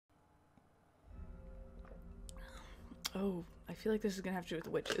Oh, I feel like this is gonna have to do with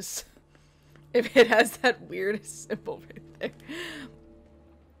witches. If it has that weird symbol right there.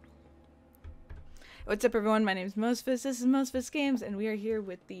 What's up, everyone? My name is Mosifus. This is Mosifus Games, and we are here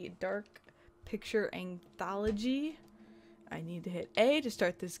with the Dark Picture Anthology. I need to hit A to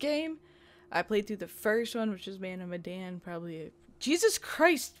start this game. I played through the first one, which was Man of Medan, probably Jesus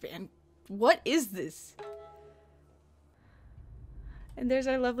Christ, man. What is this? And there's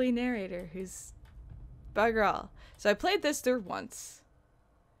our lovely narrator, who's bugger all. So I played this through once.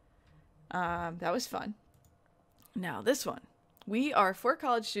 That was fun. Now this one. We are 4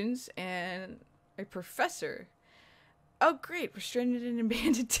 college students and a professor. Oh great, we're stranded in an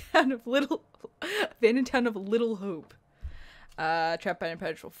abandoned town of Little Hope. Trapped by an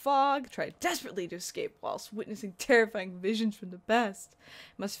impenetrable fog, try desperately to escape whilst witnessing terrifying visions from the past.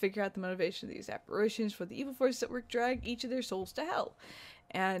 Must figure out the motivation of these apparitions for the evil forces at work drag each of their souls to hell.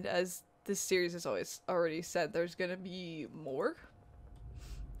 And as this series has already said, there's gonna be more.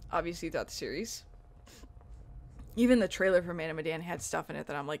 Obviously throughout the series. Even the trailer for Man of Medan had stuff in it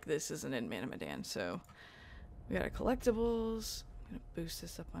that I'm like, this isn't in Man of Medan. So we got our collectibles. I'm gonna boost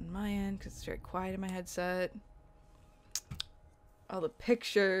this up on my end because it's very quiet in my headset. All the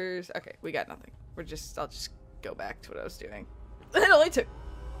pictures. Okay, we got nothing. I'll just go back to what I was doing. It only took.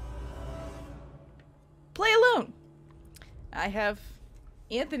 Play alone. I have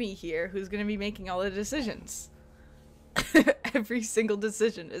Anthony here who's gonna be making all the decisions. Every single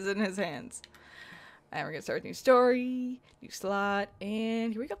decision is in his hands. And we're gonna start a new story, new slot,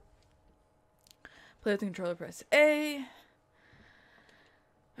 and here we go. Play with the controller, press A.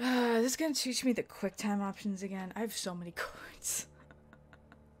 This is gonna teach me the QuickTime options again. I have so many cards.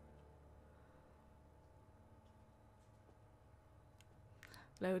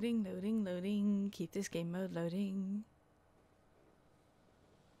 Loading, loading, loading. Keep this game mode loading.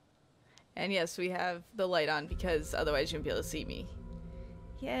 And yes, we have the light on because otherwise you wouldn't be able to see me.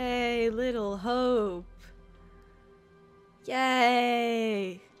 Yay, Little Hope.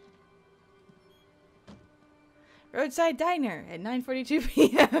 Yay. Roadside Diner at 9:42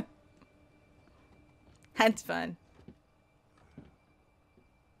 p.m. That's fun.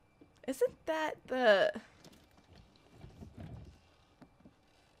 Isn't that the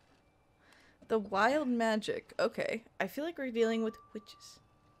wild magic? Okay, I feel like we're dealing with witches.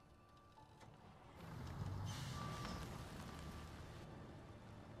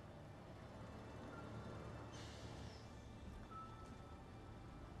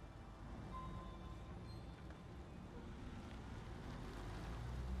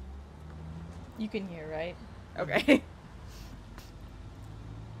 You can hear, right? Okay.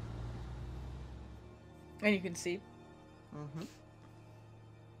 And you can see. Mm-hmm.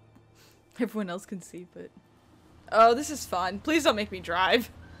 Everyone else can see, but... Oh, this is fun. Please don't make me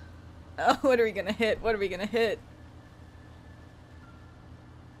drive. Oh, what are we gonna hit? What are we gonna hit?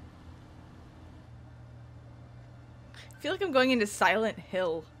 I feel like I'm going into Silent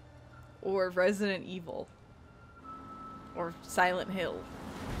Hill. Or Resident Evil. Or Silent Hill.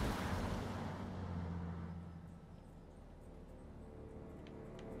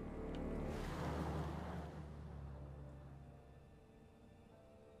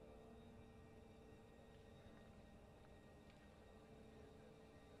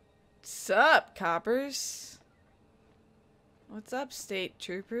 What's up, coppers? What's up, state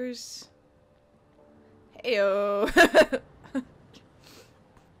troopers? Heyo.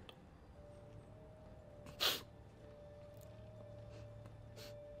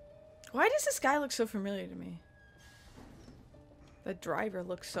 Why does this guy look so familiar to me? The driver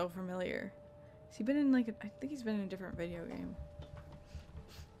looks so familiar. Has he been in like I think he's been in a different video game.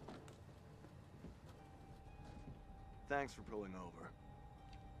 Thanks for pulling over.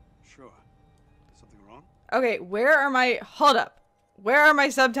 Sure. Something wrong? Okay, where are my... Hold up. Where are my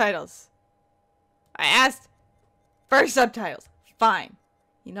subtitles? I asked for subtitles. Fine.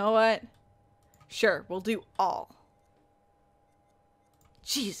 You know what? Sure, we'll do all.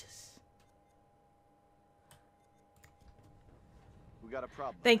 Jesus. We got a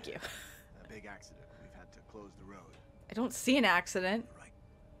problem. Thank you. A big accident. We've had to close the road. I don't see an accident. Right.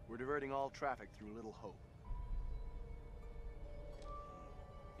 We're diverting all traffic through Little Hope.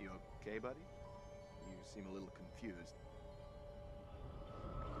 You okay, buddy? You seem a little confused.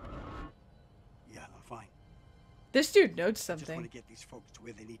 Yeah, I'm fine. This dude knows I just want something. to get these folks to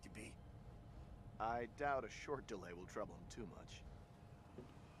where they need to be. I doubt a short delay will trouble him too much.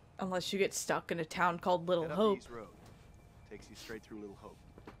 Unless you get stuck in a town called Little Head up Hope. East Road. Takes you straight through Little Hope.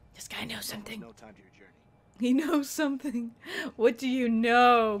 This guy knows something. No time to your journey. He knows something. What do you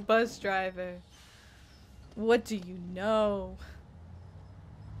know, bus driver? What do you know?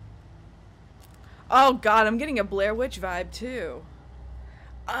 Oh god, I'm getting a Blair Witch vibe too.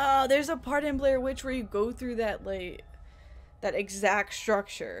 There's a part in Blair Witch where you go through that like that exact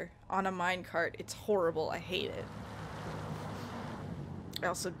structure on a minecart. It's horrible. I hate it. I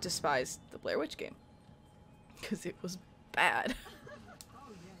also despise the Blair Witch game because it was bad.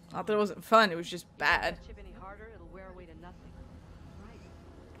 Not that it wasn't fun, it was just bad.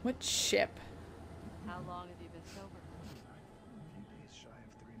 What ship? How long have you been sober? A few days shy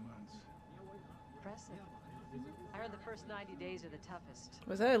of 3 months. Impressive. I heard the first 90 days are the toughest.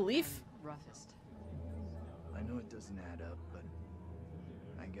 Was that a leaf? And roughest. I know it doesn't add up, but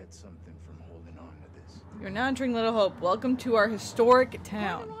I get something from holding on to this. You're now entering Little Hope. Welcome to our historic Going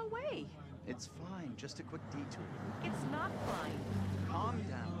town. the wrong way. It's fine, just a quick detour. It's not fine. Calm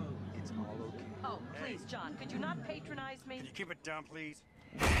down. It's all okay. Oh, please, John, could you not patronize me? Can you keep it down, please?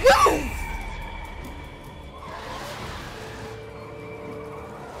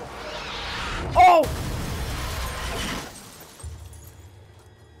 Oh!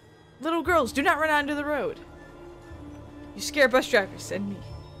 Little girls, do not run onto the road. You scare bus drivers, send me.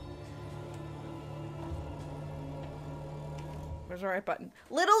 Where's the right button?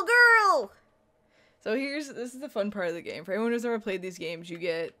 Little girl! So this is the fun part of the game. For anyone who's ever played these games, you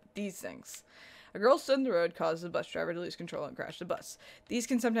get these things. A girl stood in the road causes a bus driver to lose control and crash the bus. These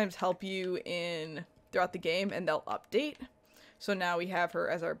can sometimes help you throughout the game, and they'll update. So now we have her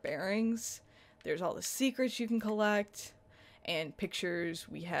as our bearings. There's all the secrets you can collect, and pictures.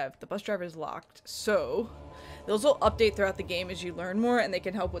 We have the bus driver is locked. So those will update throughout the game as you learn more, and they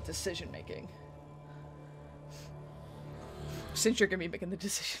can help with decision making. Since you're gonna be making the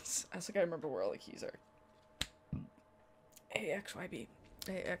decisions, I gotta remember where all the keys are. A X Y B.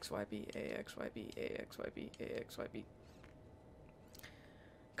 AXYB, AXYB, AXYB, AXYB.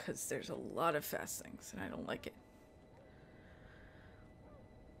 Because there's a lot of fast things, and I don't like it.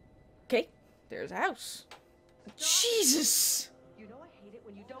 Okay, there's a house. Jesus! You know I hate it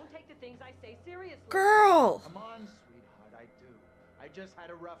when you don't take the things I say seriously. Girl! Come on, sweetheart, I do. I just had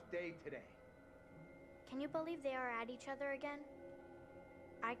a rough day today. Can you believe they are at each other again?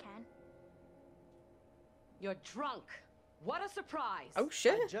 I can. You're drunk. What a surprise. Oh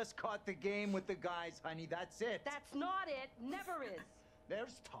shit. I just caught the game with the guys, honey, that's it. That's not it. Never is.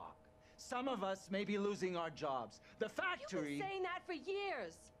 There's talk. Some of us may be losing our jobs. The You've factory... been saying that for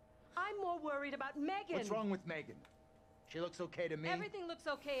years. I'm more worried about Megan. What's wrong with Megan? She looks okay to me. Everything looks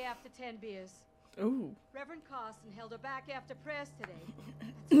okay after 10 beers. Ooh. Reverend Carson held her back after prayers today.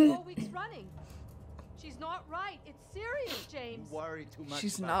 That's 4 weeks running. She's not right. It's serious, James. You worry too much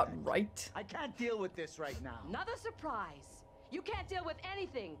She's about not that. right. I can't deal with this right now. Another surprise. You can't deal with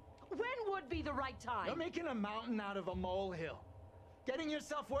anything. When would be the right time? You're making a mountain out of a molehill. Getting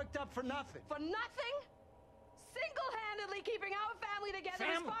yourself worked up for nothing. For nothing? Single-handedly keeping our family together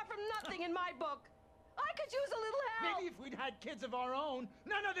is Sam. far from nothing in my book. I could use a little help. Maybe if we'd had kids of our own,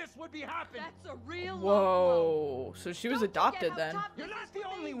 none of this would be happening. That's a real low blow. Whoa. So she was Don't adopted forget then. how tough You're this not is the for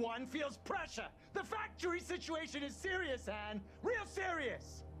only me. one feels pressure. The factory situation is serious, Anne. Real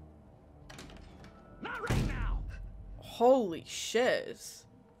serious. Not right now. Holy shiz.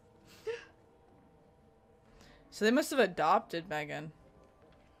 So they must have adopted Megan.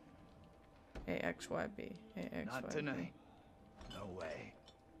 AXYB. AXYB. Not tonight. No way.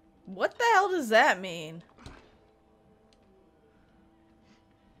 What the hell does that mean?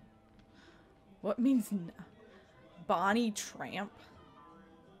 What means Bonnie Tramp?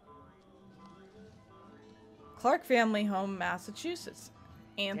 Clark Family Home, Massachusetts.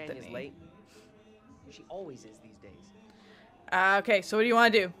 Tanya's Anthony. late. She always is these days. Okay, so what do you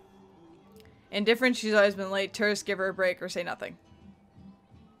want to do? Indifferent, she's always been late. Tourist, give her a break or say nothing.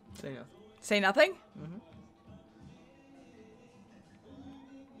 Say nothing. Say nothing? Mm-hmm.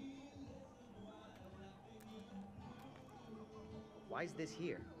 Why is this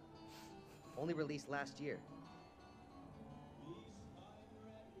here? Only released last year.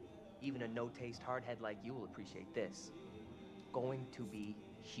 Even a no-taste hardhead like you will appreciate this. Going to be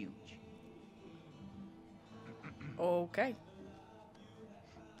huge. Okay.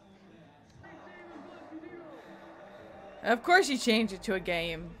 Of course you changed it to a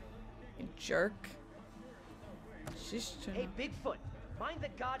game. You jerk. She's trying Hey, to... Bigfoot! Mind the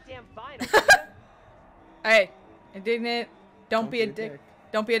goddamn vine, okay? Hey, indignant. Don't be a dick.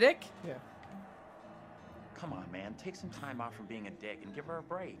 Don't be a dick? Yeah. Come on, man. Take some time off from being a dick and give her a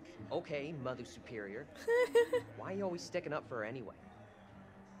break. Okay, Mother Superior. Why are you always sticking up for her anyway?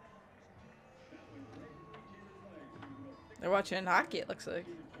 They're watching hockey, it looks like.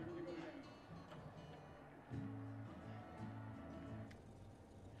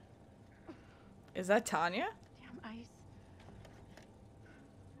 Is that Tanya? Damn ice.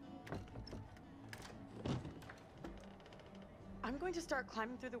 going to start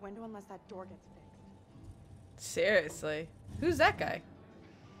climbing through the window unless that door gets fixed. Seriously. Who's that guy?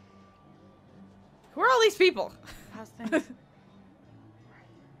 Who are all these people? How's things?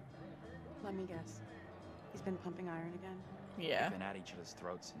 Let me guess. He's been pumping iron again? Yeah. They've been at each other's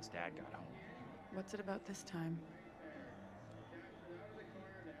throats since Dad got home. What's it about this time?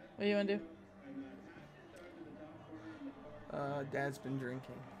 What do you want to do? Dad's been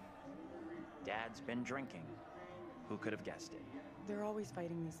drinking. Dad's been drinking. Who could have guessed it? They're always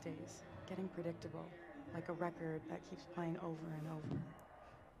fighting these days. Getting predictable. Like a record that keeps playing over and over.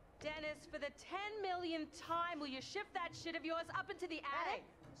 Dennis, for the 10 millionth time, will you shift that shit of yours up into the Hey, attic?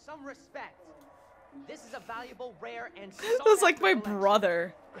 some respect. This is a valuable, rare, and It was like my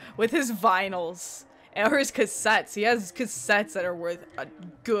brother with his vinyls or his cassettes. He has cassettes that are worth a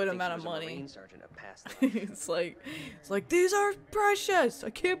good amount of money. it's like these are precious. I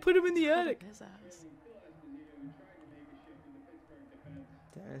can't put them in the attic.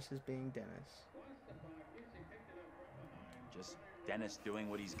 Dennis is being Dennis. Just Dennis doing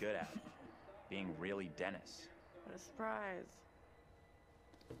what he's good at. Being really Dennis. What a surprise.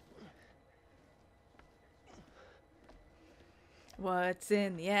 What's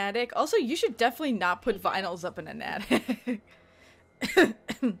in the attic? Also, you should definitely not put vinyls up in an attic.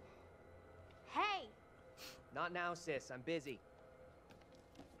 Hey! Not now, sis. I'm busy.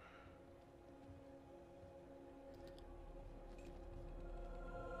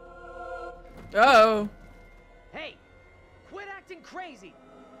 Oh. Hey! Quit acting crazy!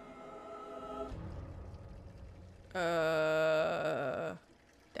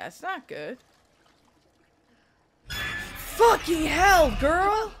 That's not good. Fucking hell,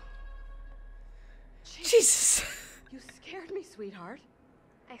 girl! Jesus. You scared me, sweetheart.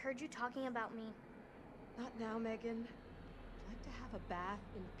 I heard you talking about me. Not now, Megan. I'd like to have a bath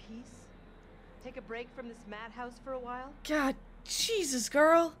in peace. Take a break from this madhouse for a while. God, Jesus,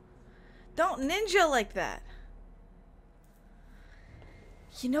 girl. Don't ninja like that.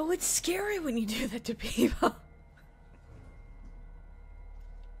 You know, it's scary when you do that to people.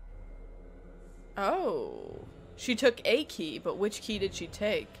 Oh. She took a key, but which key did she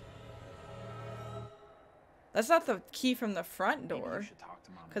take? That's not the key from the front door.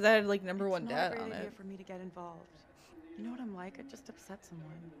 Because I had like number one dad on It's not a great idea it. for me to get involved. You know what I'm like? I just upset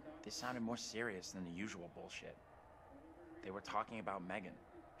someone. This sounded more serious than the usual bullshit. They were talking about Megan.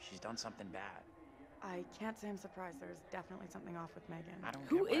 She's done something bad. I can't say I'm surprised. There's definitely something off with Megan. I don't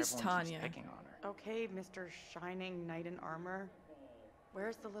Who get why is everyone keeps Tanya? picking on her. Okay, Mr. Shining Knight in Armor.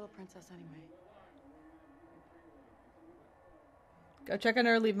 Where's the little princess anyway? Go check on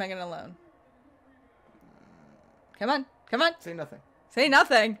her, leave Megan alone. Come on, come on. Say nothing. Say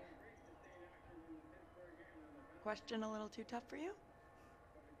nothing. Question a little too tough for you?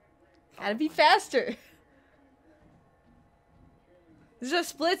 Gotta be faster. These are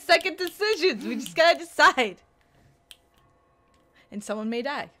split-second decisions. We just gotta decide. And someone may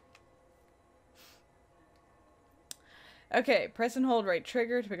die. Okay, press and hold right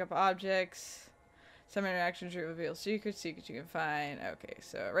trigger to pick up objects. Some interactions reveal secrets you can find. Okay,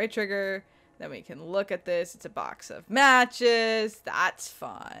 so right trigger. Then we can look at this. It's a box of matches. That's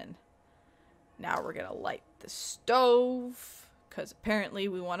fun. Now we're gonna light the stove. Because apparently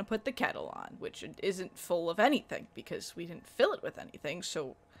we want to put the kettle on. Which isn't full of anything. Because we didn't fill it with anything.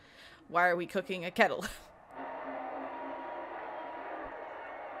 So why are we cooking a kettle?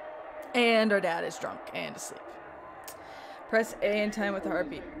 And our dad is drunk and asleep. Press A in time with the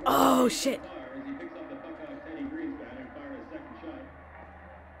heartbeat. Oh, shit.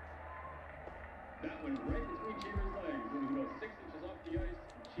 That went right between Cheever's legs. It was about 6 inches off the ice.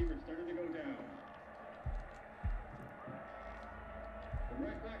 Cheever started to go down. And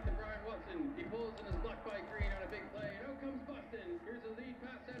right back to Brian Watson. He pulls in his block by Green on a big play. And out comes Boston. Here's a lead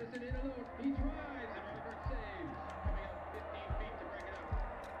pass. Edison in alone. He tries. And Rutherford saves. Coming up 15 feet to break it up.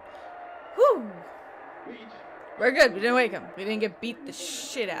 Whew. Beach. We're good. We didn't wake him. We didn't get beat the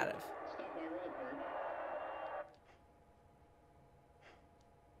shit out of. Stopped by Rutherford.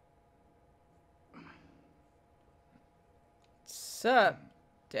 Sup,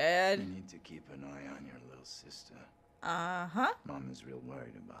 Dad? You need to keep an eye on your little sister. Uh-huh. Mom is real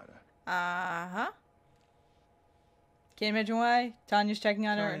worried about her. Uh-huh. Can't imagine why. Tanya's checking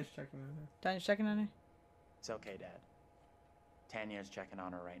on her. Tanya's checking on her. Tanya's checking on her. It's okay, Dad. Tanya's checking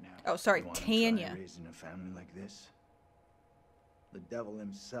on her right now. Oh, sorry, You wanna Tanya. try raising a family like this? The devil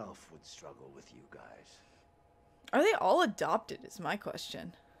himself would struggle with you guys. Are they all adopted is my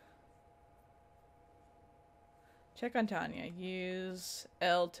question. Check on Tanya. Use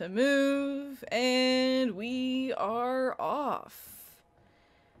L to move. And we are off.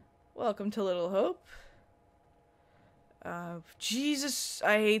 Welcome to Little Hope. Jesus,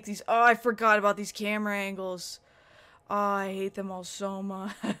 I hate these. Oh, I forgot about these camera angles. Oh, I hate them all so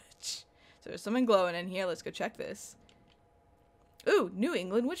much. So there's something glowing in here. Let's go check this. Ooh, New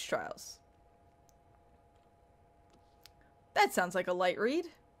England Witch Trials. That sounds like a light read.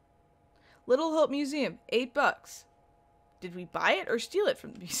 Little Hope Museum, $8. Did we buy it or steal it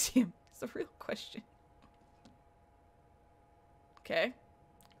from the museum? It's the real question. Okay.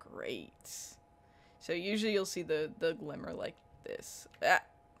 Great. So usually you'll see the glimmer like this. Ah.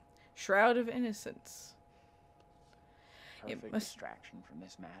 Shroud of Innocence. Perfect distraction from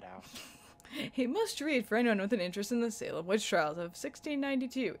this madhouse. A must read for anyone with an interest in the Salem Witch Trials of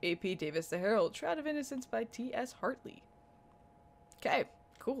 1692. A.P. Davis the Herald. Shroud of Innocence by T.S. Hartley. Okay,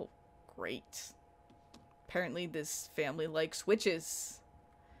 cool. Great. Apparently this family likes witches.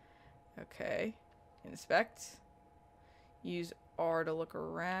 Okay. Inspect. Use R to look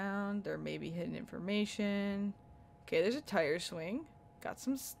around. There may be hidden information. Okay, there's a tire swing. Got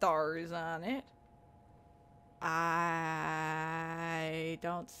some stars on it. I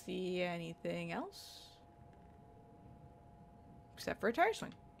don't see anything else. Except for a tire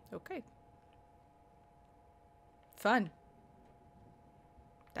swing. Okay. Fun.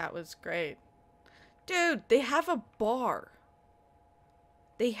 That was great. Dude, they have a bar.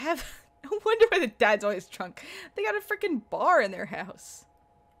 They have... No wonder why the dad's always drunk. They got a freaking bar in their house.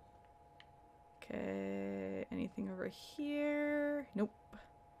 Okay. Anything over here? Nope.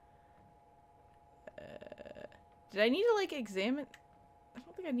 Did I need to, like, examine? I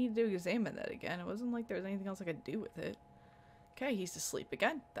don't think I need to examine that again. It wasn't like there was anything else I could do with it. Okay, he's asleep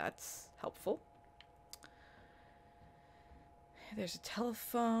again. That's helpful. There's a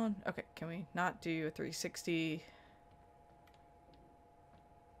telephone. Okay, can we not do a 360?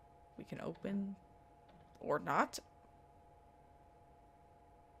 We can open or not.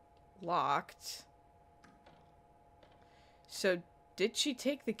 Locked. So, did she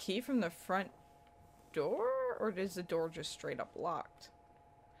take the key from the front door? Or is the door just straight up locked?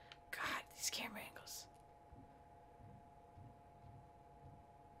 God, these camera angles.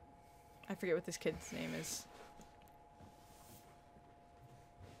 I forget what this kid's name is.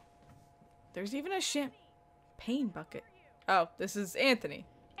 There's even a champagne bucket. Oh, this is Anthony.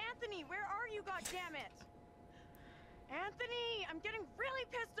 Anthony, where are you, goddammit? Anthony, I'm getting really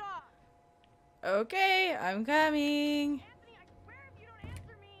pissed off. Okay, I'm coming. Anthony, I swear if you don't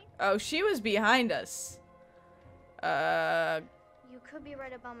answer me. Oh, she was behind us. You could be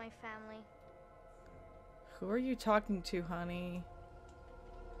right about my family. Who are you talking to, honey?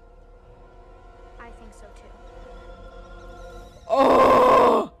 I think so too.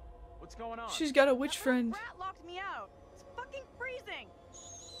 Oh! What's going on? She's got a witch friend. Rat locked me out. It's fucking freezing.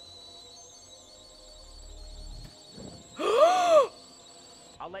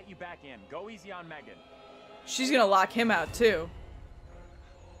 I'll let you back in. Go easy on Megan. She's gonna lock him out too.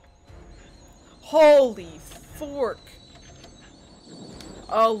 Holy fork.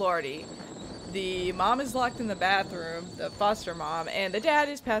 Oh lordy. The mom is locked in the bathroom, the foster mom, and the dad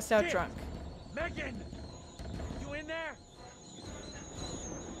is passed out drunk. Megan! You in there?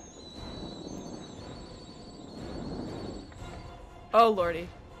 Oh lordy.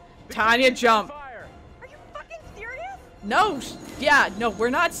 Tanya, jump. Are you fucking serious? No, yeah, no, we're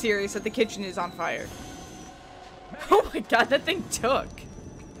not serious that the kitchen is on fire. Oh my god, that thing took.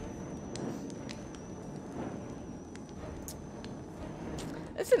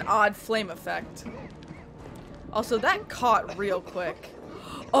 It's an odd flame effect. Also, that caught real quick.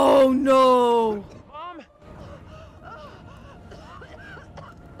 Oh no! Mom?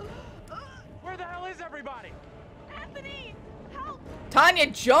 Where the hell is everybody? Anthony, help! Tanya,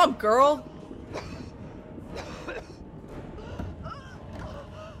 jump, girl!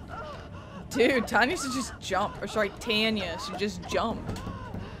 Dude, Tanya should just jump. Or sorry, Tanya should just jump.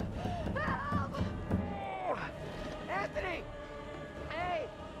 Anthony! Hey!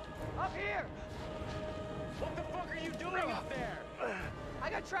 Up here! What the fuck are you doing up there? I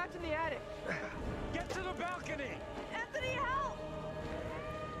got trapped in the attic. Get to the balcony! Anthony, help!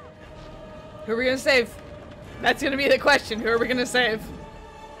 Who are we gonna save? That's gonna be the question. Who are we gonna save?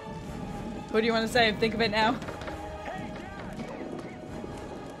 Who do you want to save? Think of it now.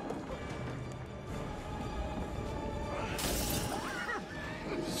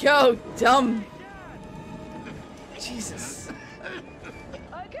 Yo, dumb. Jesus.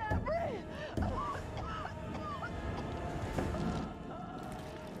 I can't breathe!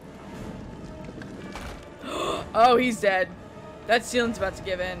 Oh, he's dead. That ceiling's about to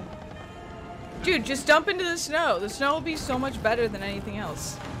give in. Dude, just dump into the snow. The snow will be so much better than anything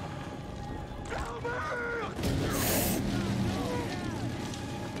else.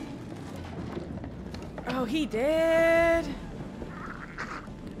 Oh, he did.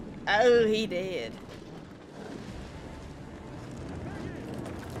 Oh, he did.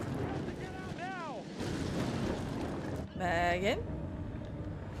 Megan?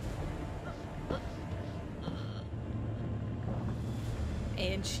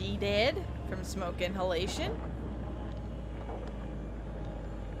 And she did from smoke inhalation.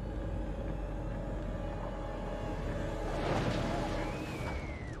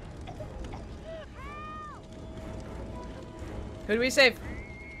 Who do we save?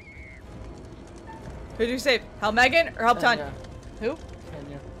 Who do we save? Help Megan or help Tanya? Who?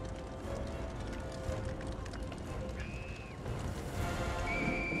 Tanya.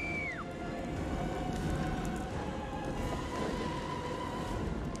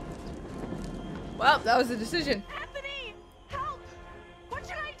 Well, that was the decision. Anthony! Help! What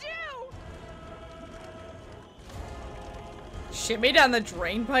should I do? Shimmy down the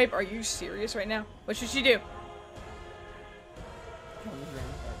drain pipe? Are you serious right now? What should she do?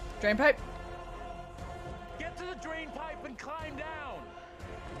 Drain pipe? Get to the drain pipe and climb down.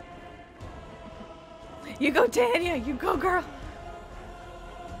 You go, Tanya. You go, girl.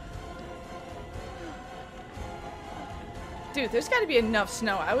 Dude, there's got to be enough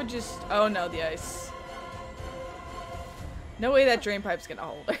snow. I would just... Oh, no, the ice. No way that drain pipe's gonna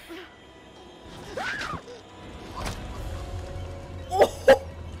hold her.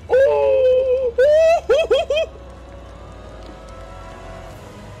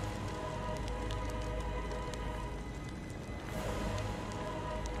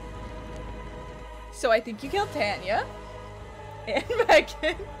 So I think you killed Tanya. And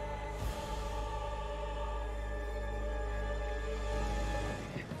Megan.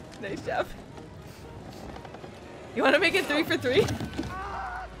 Nice job. You want to make it 3 for 3?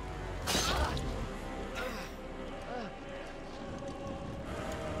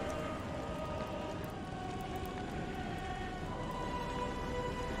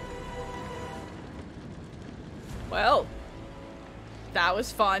 Well, that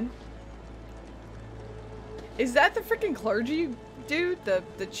was fun. Is that the freaking clergy dude? The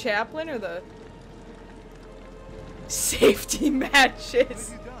chaplain or the safety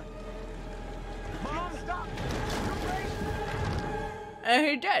matches? Mom, stop! And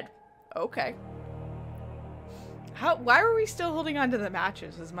he did. Okay. Why were we still holding on to the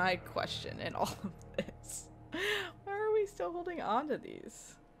matches is my question in all of this. Why are we still holding on to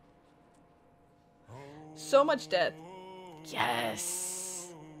these? So much death. Yes.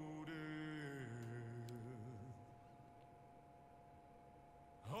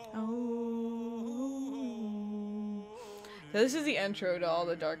 Oh. So this is the intro to all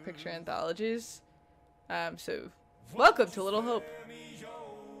the Dark Picture Anthologies. So welcome to Little Hope.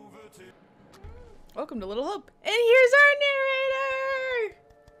 Welcome to Little Hope. And here's our narrator!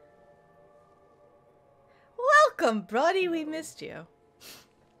 Welcome, Brody. We missed you.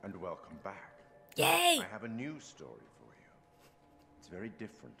 And welcome back. Yay! I have a new story for you. It's very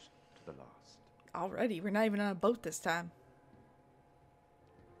different to the last. Already, we're not even on a boat this time.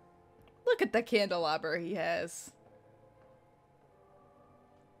 Look at the candelabra he has.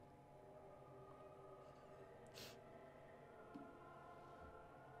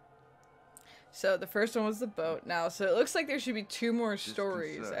 So the first one was the boat now, so it looks like there should be 2 more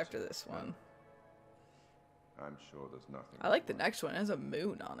stories after this one. I'm sure there's nothing. I like the next one. It has a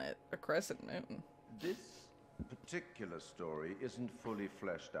moon on it. A crescent moon. This particular story isn't fully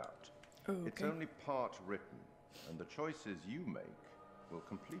fleshed out. Oh, okay. It's only part written, and the choices you make will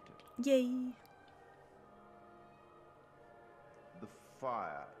complete it. Yay. The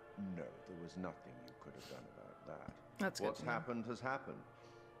fire. No, there was nothing you could have done about that. That's good. What's happened has happened.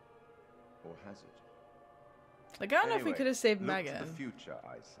 Or has it? Like, I don't know if we could have saved look Megan. to the future,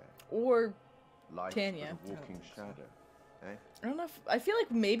 I say. Or Life Tanya. is a walking shadow. Eh? I don't know if... I feel like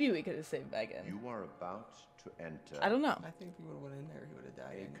maybe we could have saved Megan. You are about to enter... I don't know. I think if he would have went in there, he would have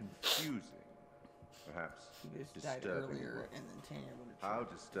died. A confusing, perhaps He just died disturbing earlier, world. and then Tanya would have. How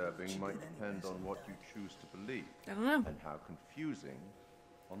disturbing might depend on what you choose to believe. I don't know. And how confusing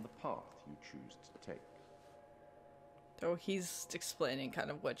on the path you choose to take. So he's explaining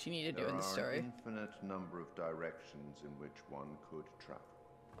kind of what you need to do in the There are story. an infinite number of directions in which one could travel.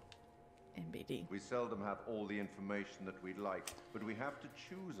 NBD. We seldom have all the information that we'd like, but we have to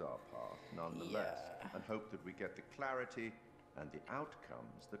choose our path nonetheless, and hope that we get the clarity and the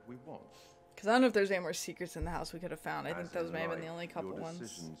outcomes that we want. Because I don't know if there's any more secrets in the house we could have found. I think As those in may have been life, the only couple your ones.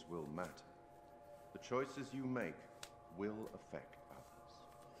 decisions will matter. The choices you make will affect others.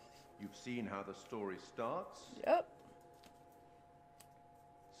 You've seen how the story starts. Yep.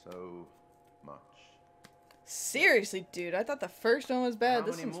 So much Seriously, dude, I thought the first one was bad. How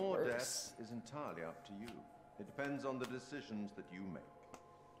This many one's more worse. deaths is entirely up to you. It depends on the decisions that you make.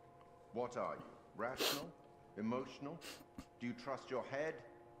 What are you? Rational? Emotional? Do you trust your head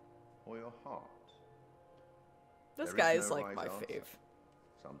or your heart? This There guy is is no like right my answer. fave.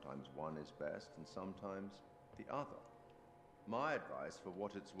 Sometimes one is best and sometimes the other. My advice, for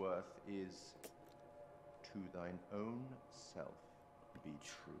what it's worth, is to thine own self be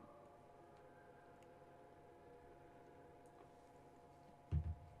true.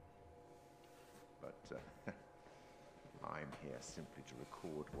 But I'm here simply to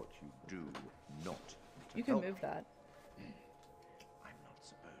record what you do, not to You can help move that. I'm not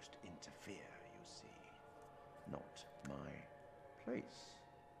supposed to interfere, you see. Not my place.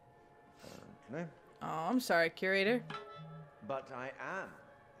 Can I? Oh, I'm sorry, curator. But I am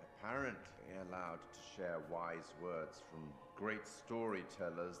apparently allowed to share wise words from great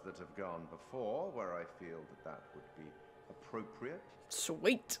storytellers that have gone before, where I feel that that would be appropriate.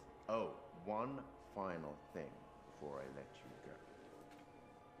 Sweet. Oh, one final thing before I let you go.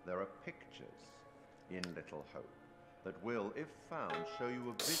 There are pictures in Little Hope that will, if found, show you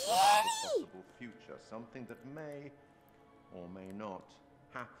a vision of a possible future, something that may or may not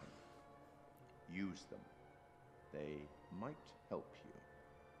happen. Use them. They might help you.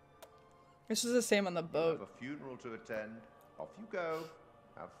 This is the same on the You boat. have a funeral to attend. Off you go.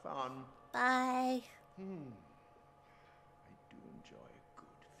 Have fun. Bye. I do enjoy a good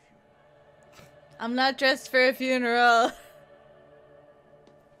funeral. I'm not dressed for a funeral.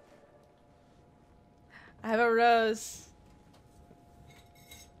 I have a rose.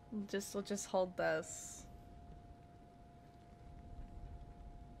 We'll just hold this.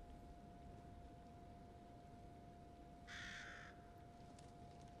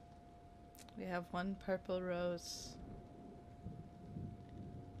 We have one purple rose.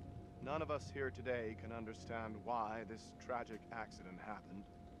 None of us here today can understand why this tragic accident happened.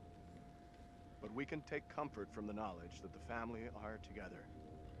 But we can take comfort from the knowledge that the family are together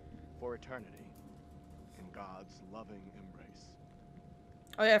for eternity in God's loving embrace.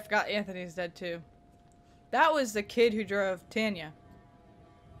 Oh yeah, I forgot Anthony's dead too. That was the kid who drove Tanya.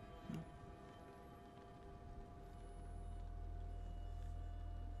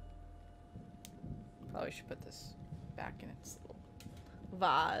 Probably should put this back in its little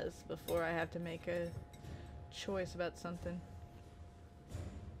vase before I have to make a choice about something.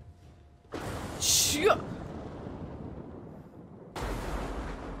 Shoo!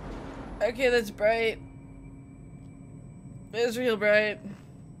 Okay, that's bright. It is real bright.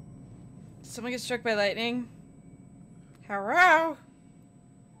 Someone get struck by lightning? Hello?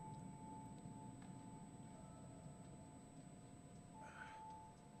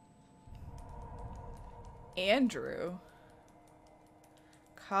 Andrew.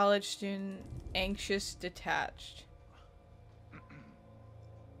 College student, anxious, detached.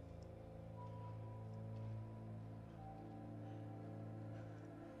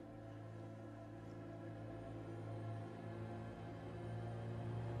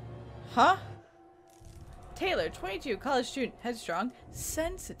 Huh? Taylor, 22, college student, headstrong,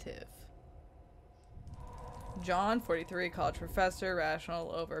 sensitive. John, 43, college professor,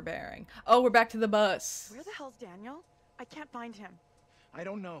 rational, overbearing. Oh, we're back to the bus. Where the hell's Daniel? I can't find him. I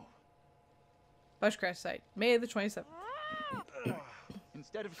don't know. Bushcraft site, May the 27th.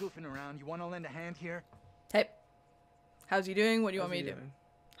 Instead of goofing around, you want to lend a hand here? Hey, how's he doing? What do you want me to do?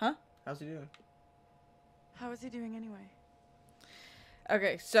 Huh? How's he doing? How is he doing anyway?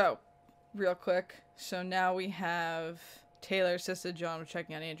 Okay, so, real quick. So now we have Taylor assisted John with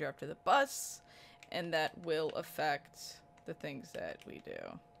checking on Andrew after the bus, and that will affect the things that we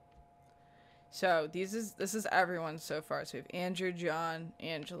do. So this is everyone so far. So we have Andrew, John,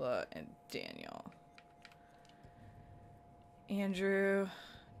 Angela, and Daniel. Andrew,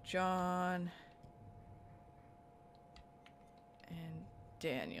 John, and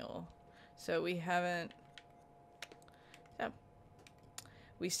Daniel. So we haven't...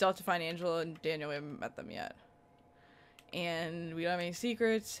 We still have to find Angela and Daniel. We haven't met them yet. And we don't have any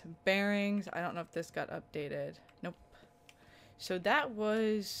secrets. Bearings. I don't know if this got updated. Nope. So that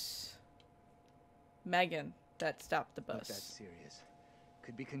was Megan that stopped the Not bus. that serious.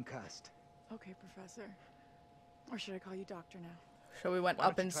 Could be concussed. Okay, Professor. Or should I call you Doctor now? So we went Why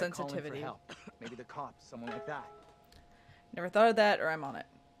don't up in you try calling for sensitivity. help? Maybe the cops, someone like that. Never thought of that, or I'm on it.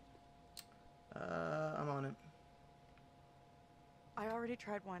 I'm on it. I already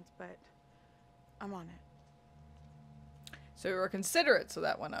tried once, but I'm on it. So we were considerate, so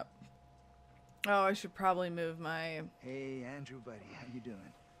that went up. Oh, I should probably move my... Hey, Andrew, buddy, how you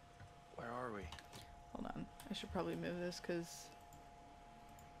doing? Where are we? Hold on. I should probably move this, because...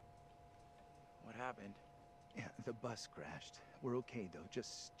 What happened? Yeah, the bus crashed. We're okay, though.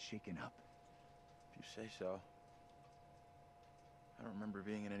 Just shaken up. If you say so. I don't remember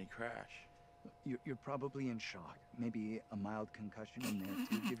being in any crash. You're probably in shock. Maybe a mild concussion in there,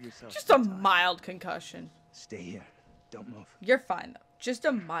 too. Give yourself Just a some time. mild concussion. Stay here. Don't move. You're fine, though. Just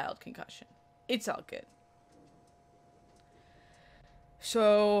a mild concussion. It's all good.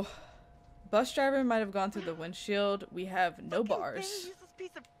 So, bus driver might have gone through the windshield. We have no bars. Useless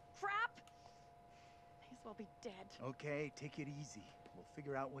piece of crap. May as well be dead. Okay, take it easy. We'll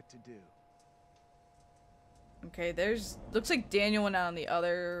figure out what to do. Okay, looks like Daniel went out on the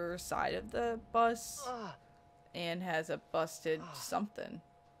other side of the bus and has a busted something.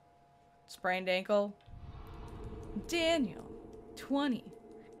 Sprained ankle. Daniel, 20,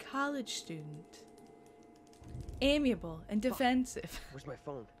 college student. Amiable and defensive. Where's my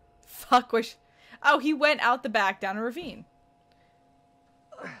phone? Fuck, oh, he went out the back down a ravine.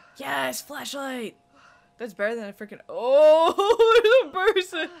 Yes, flashlight. That's better than a freaking. Oh, there's a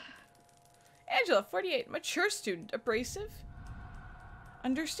person. Angela, 48, mature student, abrasive,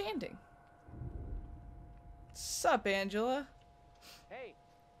 understanding. Sup, Angela? Hey,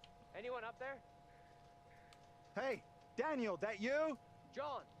 anyone up there? Hey, Daniel, that you?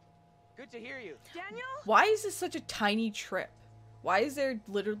 John, good to hear you. Daniel? Why is this such a tiny trip? Why is there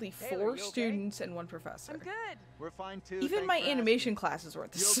literally Taylor, 4 you okay? students and 1 professor? I'm good. We're fine, too. Even Thanks my for animation asking. classes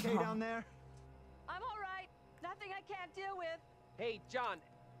weren't this You okay small. down there? I'm all right. Nothing I can't deal with. Hey, John,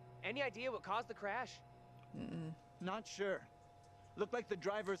 any idea what caused the crash? Not sure. Looked like the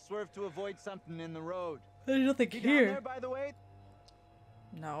driver swerved to avoid something in the road. There's nothing He down here. there, by the way?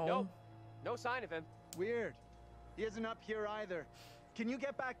 No. Nope. No sign of him. Weird. He isn't up here either. Can you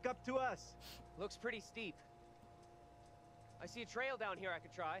get back up to us? Looks pretty steep. I see a trail down here I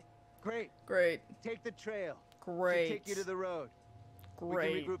could try. Great. Great. Take the trail. Great. Should take you to the road.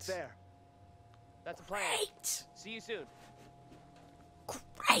 Great. We can regroup there. That's a plan. Great. See you soon.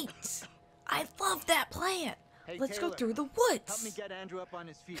 Great. I love that plan. Hey, Let's Taylor, go through the woods. Help me get Andrew up on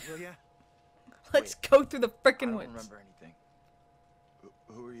his feet, will ya? Let's go through the I frickin' don't woods. remember anything.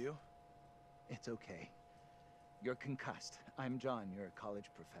 Who are you? It's okay. You're concussed. I'm John. You're a college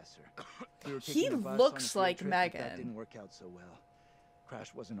professor. We were He taking the bus on a looks field like trip, but that Megan. didn't work out so well.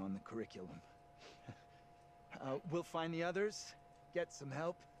 Crash wasn't on the curriculum. We'll find the others. Get some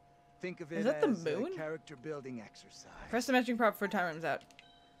help. Think of it Is that the as moon? a character building exercise. Press the matching prop before time runs out.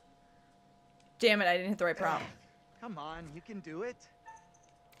 Damn it, I didn't hit the right prompt. Come on, you can do it.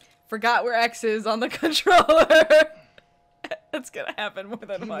 Forgot where X is on the controller. That's gonna happen more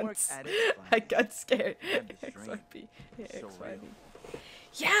than Teamwork once. at its I got scared. That'd be X, strange. Y, B. Yeah, So X, Y, real. B.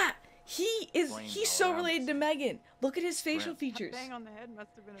 Yeah, Brains he's all so around related us. to Megan. Look at his facial Right. features. Bang on the head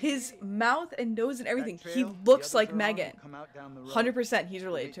must have been a His baby. mouth and nose and everything. That He trail, the looks others like are on, Megan. will come out down the road. 100% he's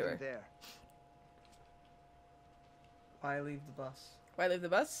We'll related meet to you her. there. Why leave the bus? Why leave the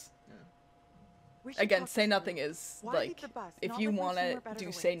bus? We should Again, talk say this nothing through. is Why like, leave the bus? if Not you like we're want somewhere to better do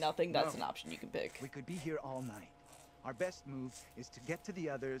to say wait. nothing, that's No. an option you can pick. We could be here all night. Our best move is to get to the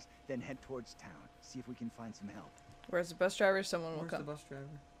others, then head towards town. See if we can find some help. Where's the bus driver? Someone will Where's the come. bus driver?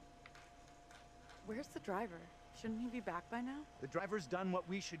 Where's the driver? Shouldn't he be back by now? The driver's done what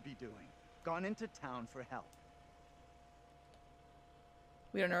we should be doing. Gone into town for help.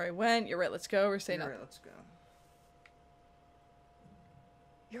 We don't know where he went. You're right. Let's go. We're saying You're nothing. right, let's go.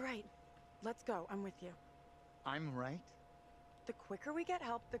 You're right. Let's go. I'm with you. I'm right. The quicker we get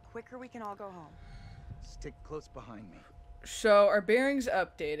help, the quicker we can all go home. Stick close behind me. So our bearings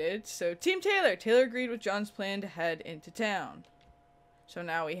updated. So Team Taylor. Taylor agreed with John's plan to head into town. So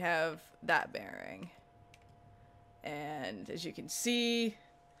now we have that bearing. And as you can see,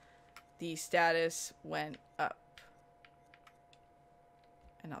 the status went up.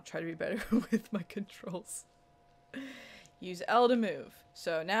 And I'll try to be better with my controls. Use L to move.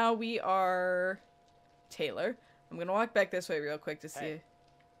 So now we are Taylor. I'm going to walk back this way real quick to see. Hey.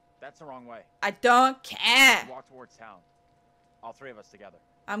 That's the wrong way. I don't care. Walk towards town. All 3 of us together.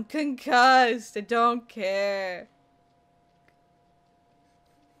 I'm concussed. I don't care.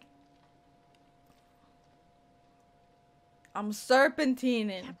 I'm serpentining.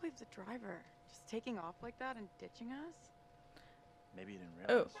 I can't believe the driver just taking off like that and ditching us. Maybe you didn't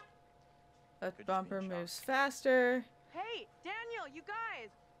Oh. realize. That Could just be bumper in shock. moves faster. Hey, Daniel, you guys!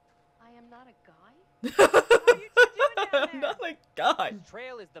 I am not a guy. What are you two doing down there? Not like God. This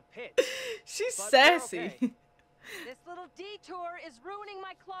trail is the pit. She's But we're sassy. okay. This little detour is ruining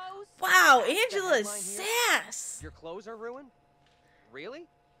my clothes. Wow, That's the Angela's headline here. sass. Your clothes are ruined? Really?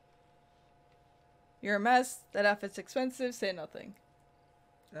 You're a mess. That outfit's expensive. Say nothing.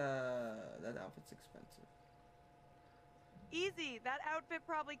 That outfit's expensive. Easy. That outfit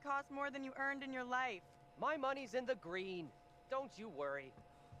probably cost more than you earned in your life. My money's in the green. Don't you worry.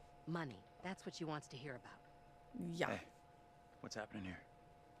 Money. That's what she wants to hear about. Yeah. Hey, what's happening here?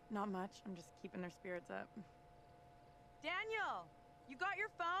 Not much. I'm just keeping their spirits up. Daniel, you got your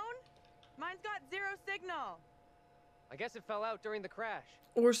phone? Mine's got 0 signal. I guess it fell out during the crash.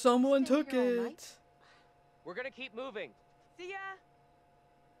 Or someone Stay took here all it. night? We're gonna keep moving. See ya.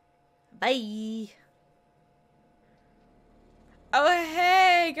 Bye. Oh,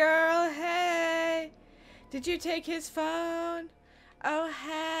 hey, girl. Hey. Did you take his phone? Oh,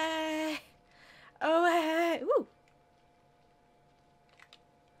 hey. Oh, hey. Woo.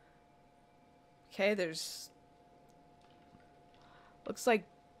 Okay, there's... looks like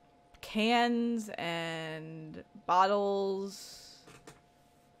cans and bottles.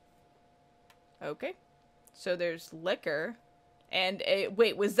 Okay. So there's liquor. And a...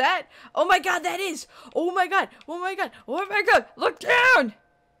 wait, was that... oh my god, that is... oh my god. Oh my god. Oh my god. Look down!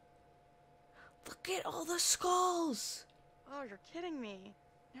 Look at all the skulls. Oh, you're kidding me.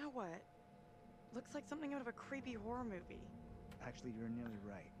 Now what? Looks like something out of a creepy horror movie. Actually, you're nearly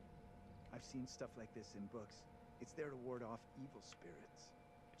right. I've seen stuff like this in books. It's there to ward off evil spirits.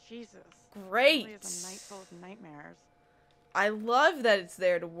 Jesus. Great. Really is a night full of nightmares. I love that it's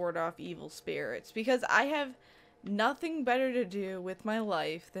there to ward off evil spirits, because I have nothing better to do with my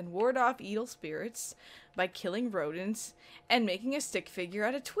life than ward off evil spirits by killing rodents and making a stick figure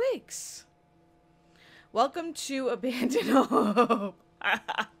out of twigs. Welcome to Abandoned Hope.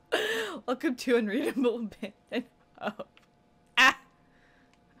 Welcome to Unreadable Abandoned Hope. Ah.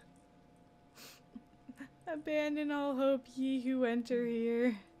 Abandon all hope, ye who enter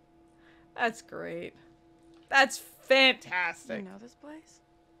here. That's great. That's fantastic. You know this place?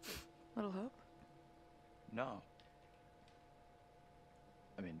 Little Hope? No.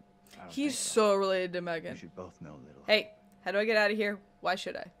 I mean, I don't He's think so related to Megan. We should both know Little. Hey, how do I get out of here? Why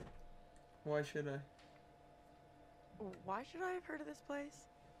should I? Why should I? Why should I have heard of this place?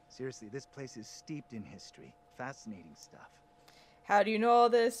 Seriously, this place is steeped in history. Fascinating stuff. How do you know all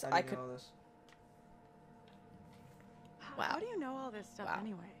this? How do I you could. know this? How do you know all this stuff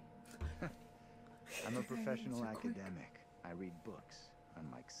anyway? I'm a professional academic. I read books,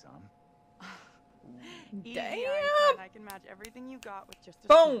 unlike some. Easy, Damn. Einstein. I can match everything you got with just a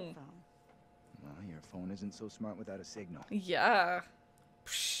Boom. smartphone. Well, your phone isn't so smart without a signal. Yeah.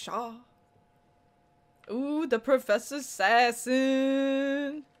 Pshaw. Ooh, the Professor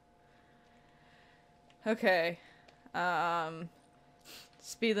Assassin. Okay.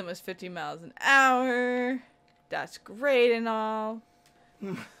 Speed limit is 50 miles an hour. That's great and all.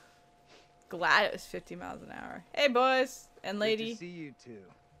 Glad it was 50 miles an hour. Hey, boys and Good lady. to see you two.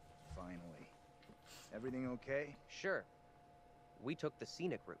 Finally. Everything okay? Sure. We took the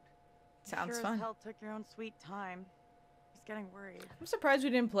scenic route. Sounds Sure fun. as hell took your own sweet time. He's getting worried. I'm surprised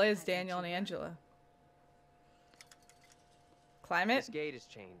we didn't play as Daniel and Angela. Climb it? This gate is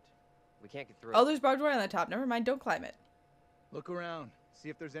chained. We can't get through. Oh, there's barbed wire on the top. Never mind. Don't climb it. Look around. See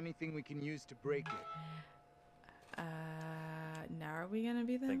if there's anything we can use to break it. Now are we gonna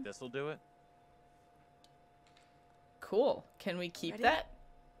be them? Think this'll do it? Cool. Can we keep Ready? that?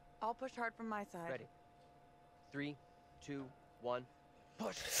 I'll push hard from my side. Ready. 3, 2, 1,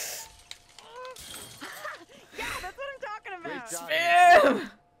 push. Yeah, that's what I'm talking about. Great job.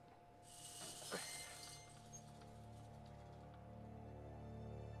 Spam!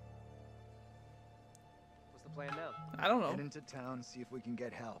 What's the plan now? I don't know. Head into town, see if we can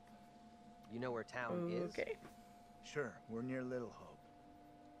get help. You know where town is? Okay. Sure, we're near Little Hope.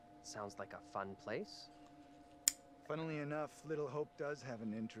 Sounds like a fun place. Funnily enough, Little Hope does have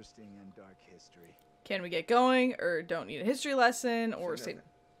an interesting and dark history. Can we get going, or don't need a history lesson, or say, nothing.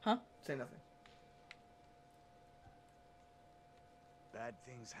 huh? Say nothing. Bad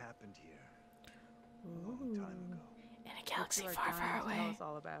things happened here a long time ago. In a galaxy You are far, dying far to tell away. us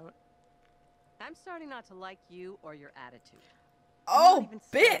all about. I'm starting not to like you or your attitude. Oh, even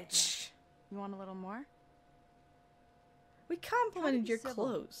started bitch! You want a little more? We complimented be your civil.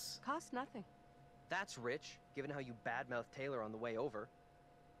 clothes. Costs nothing. That's rich, given how you badmouthed Taylor on the way over.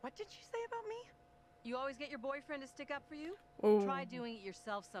 What did you say about me? You always get your boyfriend to stick up for you? Ooh. Try doing it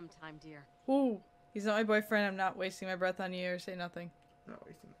yourself sometime, dear. Ooh. He's not my boyfriend. I'm not wasting my breath on you, or say nothing. Not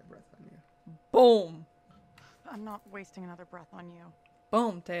wasting my breath on you. Boom. I'm not wasting another breath on you.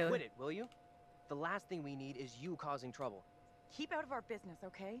 Boom, Taylor. Quit it, will you? The last thing we need is you causing trouble. Keep out of our business,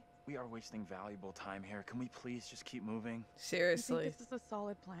 okay? We are wasting valuable time here. Can we please just keep moving? You Seriously. think this is a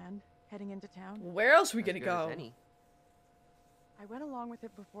solid plan, heading into town? Where else are we As gonna good as go? any. I went along with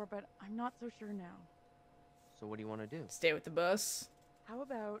it before, but I'm not so sure now. So what do you want to do? Stay with the bus. How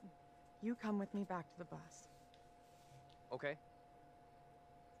about you come with me back to the bus? Okay.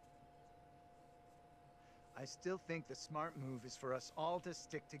 I still think the smart move is for us all to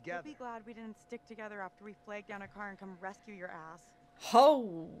stick together. You'll be glad we didn't stick together after we flagged down a car and come rescue your ass.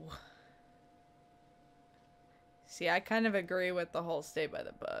 Oh. See, I kind of agree with the whole stay by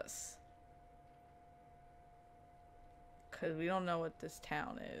the bus. Because we don't know what this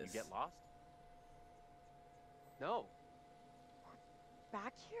town is. You get lost? No.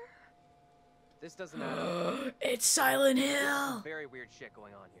 Back here? This doesn't add up. It's Silent There's Hill! some very weird shit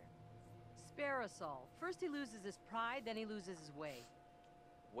going on here. Spare us all. First he loses his pride, then he loses his way.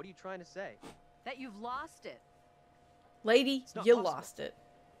 What are you trying to say? That you've lost it. Lady, not you possible. lost it.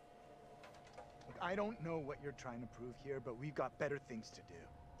 Look, I don't know what you're trying to prove here, but we've got better things to do.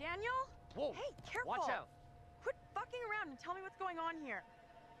 Daniel? Whoa! Hey, careful! Watch out! Quit fucking around and tell me what's going on here.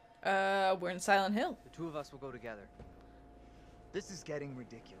 We're in Silent Hill. The two of us will go together. This is getting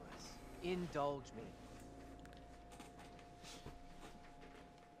ridiculous. Indulge me.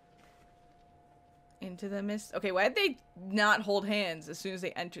 Into the mist. Okay, why did they not hold hands as soon as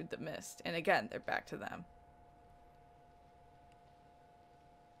they entered the mist? And again, they're back to them.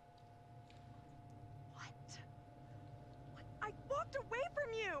 I walked away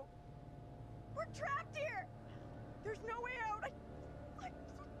from you! We're trapped here! There's no way out! I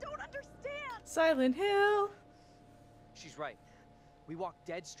don't understand! Silent Hill! She's right. We walked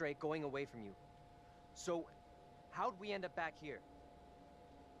dead straight going away from you. So, how'd we end up back here?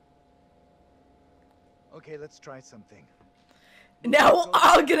 Okay, let's try something. Now we're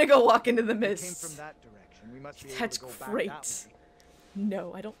all gonna go walk into the We came mist. from that direction. We must be able That's to go great. back that way.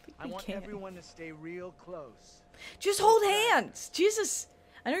 No, I don't think I we want can. everyone to stay real close. Just hold hands! Jesus!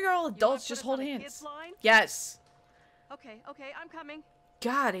 I know you're all adults, just hold hands. Kids line? Yes! Okay, I'm coming.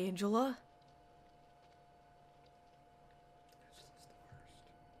 God, Angela.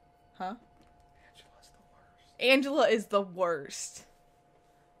 Huh? Angela is the worst.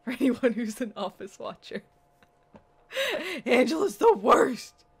 For anyone who's an office watcher. Angela's the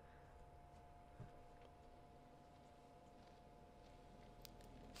worst.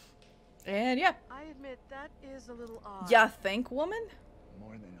 And yeah. I admit, that is a little odd. Ya think, woman?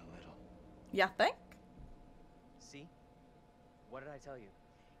 More than a little. Ya think? See? What did I tell you?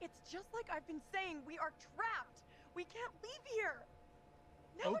 It's just like I've been saying, we are trapped! We can't leave here!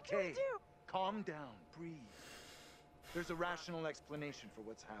 Now what do we Okay, do? calm down, breathe. There's a rational explanation for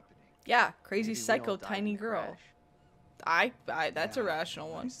what's happening. Yeah, crazy Maybe we psycho all died in tiny the girl. crash. That's a rational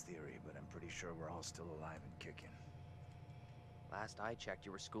one. Nice theory, but I'm pretty sure we're all still alive and kicking. Last I checked,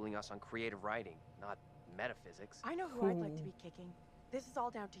 you were schooling us on creative writing, not metaphysics. I know who I'd like to be kicking. This is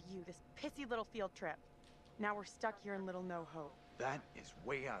all down to you, this pissy little field trip. Now we're stuck here in Little No Hope. That is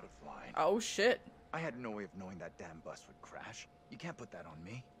way out of line. Oh shit. I had no way of knowing that damn bus would crash. You can't put that on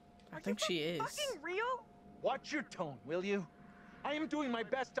me. I think she is. Fucking real? Watch your tone, will you? I am doing my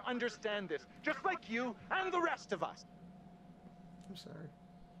best to understand this, just like you and the rest of us. I'm sorry.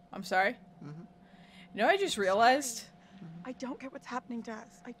 I'm sorry? Mm-hmm. You know what I just realized? I don't get what's happening to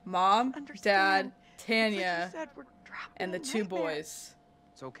us. Mom, understand. Dad, Tanya, It's like you said, we're trapped and the in a two nightmare. boys.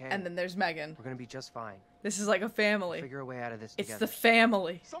 It's okay. And then there's Megan. We're gonna be just fine. This is like a family. Figure a way out of this It's together. the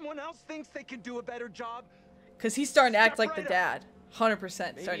family. Someone else thinks they can do a better job? Because he's starting to act Step like the right dad. 100%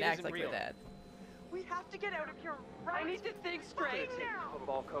 Maybe starting it to act isn't like real. the dad. We have to get out of here right I need to think straight. now.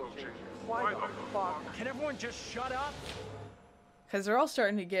 Football coaching. Why the fuck? Can everyone just shut up? Because they're all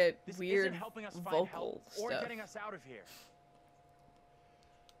starting to get This weird isn't helping us find vocal help or stuff. getting us out of here.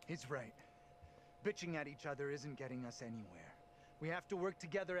 He's right. Bitching at each other isn't getting us anywhere. We have to work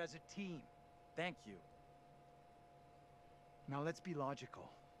together as a team. Thank you. Now let's be logical.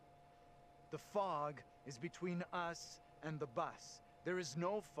 The fog is between us and the bus. There is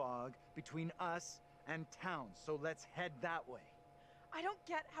no fog between us and town, so let's head that way. I don't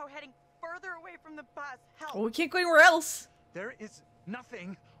get how heading further away from the bus helps. Well, we can't go anywhere else. There is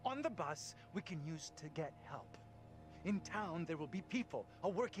nothing on the bus we can use to get help. In town, there will be people, a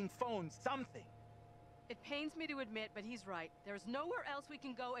working phone, something. It pains me to admit, but he's right. There's nowhere else we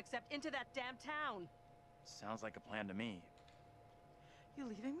can go except into that damn town. Sounds like a plan to me. You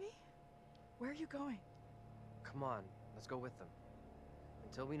leaving me? Where are you going? Come on, let's go with them.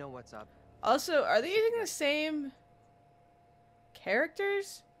 Until we know what's up. Also, are they using the same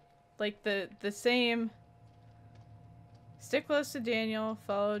characters? Like the same... Stick close to Daniel,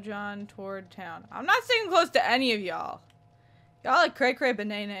 follow John toward town. I'm not sticking close to any of y'all. Y'all like cray-cray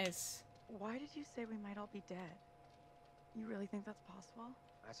bananas. Why did you say we might all be dead? You really think that's possible?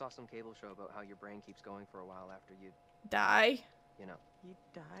 I saw some cable show about how your brain keeps going for a while after you, Die? you know, You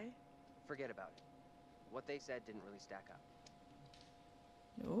die? forget about it. What they said didn't really stack up.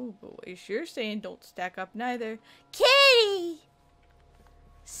 No, but what you're saying don't stack up neither. Kitty!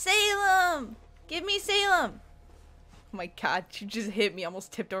 Salem! Give me Salem! Oh my god, she just hit me,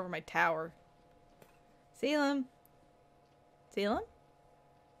 almost tipped over my tower. Salem? Salem?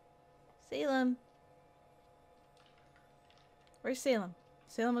 Salem? Where's Salem?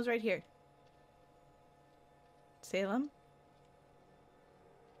 Salem was right here. Salem?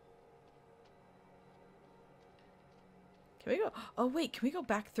 Can we go? Oh wait, can we go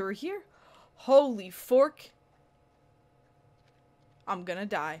back through here? Holy fork. I'm gonna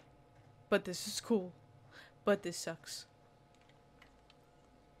die. But this is cool. But this sucks.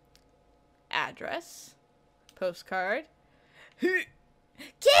 Address. Postcard. Kitty!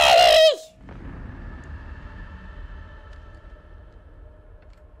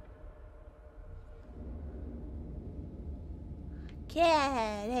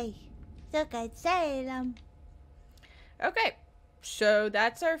 Kitty. Look at Salem. Okay. So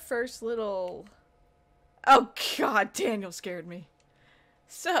that's our first little... Oh god, Daniel scared me.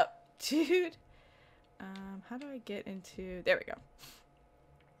 Sup, dude? How do I get into... There we go.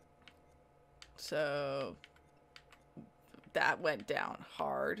 So... That went down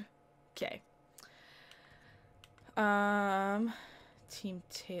hard. Okay. Team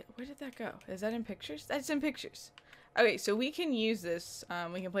Tail... Where did that go? Is that in pictures? That's in pictures. Okay, so we can use this.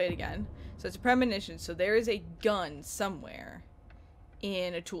 We can play it again. So it's a premonition. So there is a gun somewhere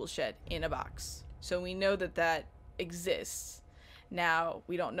in a tool shed in a box. So we know that that exists. Now,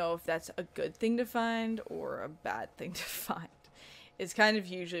 we don't know if that's a good thing to find or a bad thing to find. It's kind of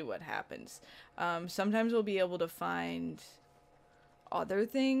usually what happens. Sometimes we'll be able to find other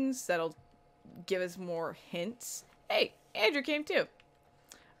things that'll give us more hints. Hey, Andrew came too.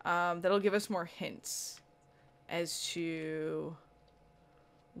 That'll give us more hints as to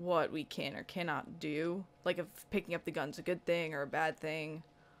what we can or cannot do. Like if picking up the gun's a good thing or a bad thing,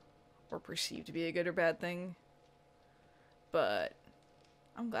 or perceived to be a good or bad thing. But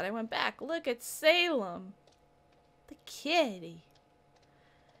I'm glad I went back. Look at Salem. The kitty.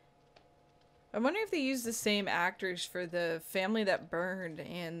 I wonder if they use the same actors for the family that burned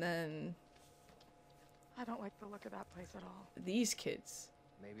and then I don't like the look of that place at all. these kids.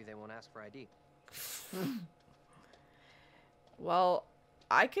 Maybe they won't ask for ID. Well,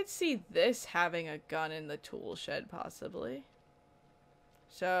 I could see this having a gun in the tool shed, possibly.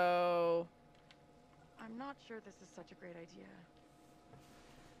 So... I'm not sure this is such a great idea.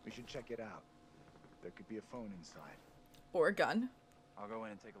 We should check it out. There could be a phone inside. Or a gun. I'll go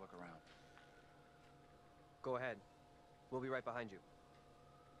in and take a look around. Go ahead. We'll be right behind you.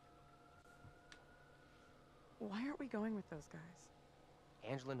 Why aren't we going with those guys?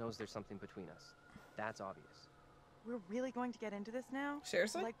 Angela knows there's something between us. That's obvious. We're really going to get into this now?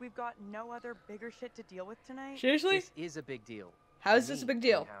 Seriously? Like we've got no other bigger shit to deal with tonight? Seriously? This is a big deal. How is this a big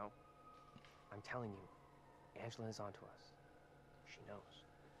deal? Anyhow, I'm telling you, Angela is onto us. She knows.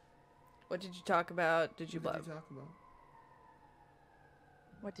 What did you talk about? Did you What love? did you talk about?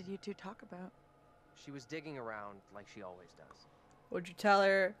 What did you two talk about? She was digging around like she always does. What'd you tell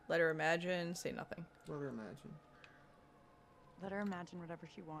her? Let her imagine? Say nothing. Let her imagine. Let her imagine whatever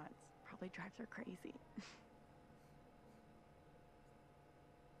she wants. Probably drives her crazy.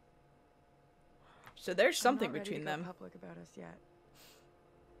 So there's something I'm not ready between to go them. public about us yet.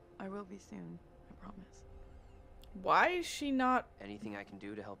 I will be soon, I promise. Why is she not? Anything I can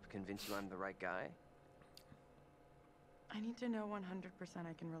do to help convince you I'm the right guy? I need to know 100%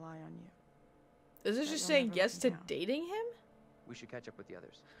 I can rely on you. Is this That just you'll saying never yes let to me down. dating him? We should catch up with the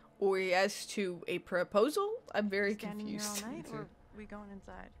others. Or yes to a proposal? I'm very Standing confused. here all night, or we going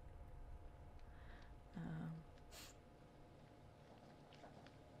inside?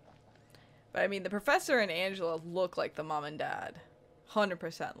 But I mean, the professor and Angela look like the mom and dad.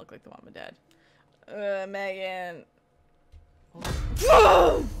 100% look like the mom and dad. Megan.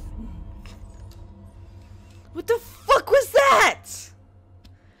 Whoa! What the fuck was that?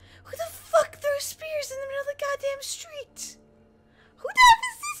 Who the fuck threw spears in the middle of the goddamn street? Who the hell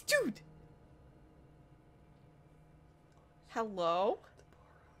is this dude? Hello?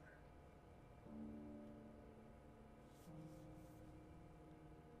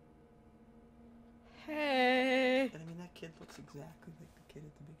 Hey. And I mean, that kid looks exactly like the kid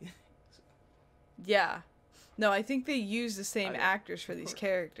at the beginning. Yeah. No, I think they use the same actors for these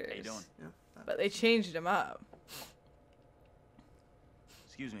characters. How you doing? Yeah. But they changed them up.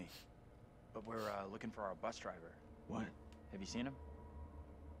 Excuse me, but we're looking for our bus driver. What? Have you seen him?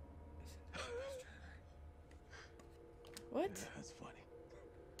 What? Yeah, that's funny.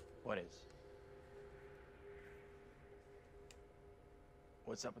 What is?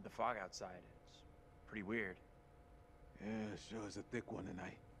 What's up with the fog outside? It's pretty weird. Yeah, sure is a thick one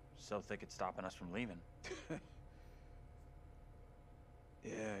tonight. So thick it's stopping us from leaving.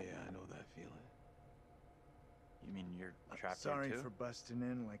 Yeah, I know that feeling. You mean you're trapped Sorry there too? for busting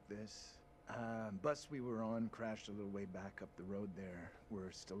in like this. Bus we were on crashed a little way back up the road there.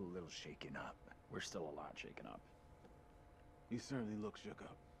 We're still a little shaken up. We're still a lot shaken up. You certainly look shook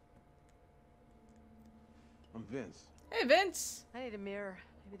up. I'm Vince. Hey, Vince. I need a mirror.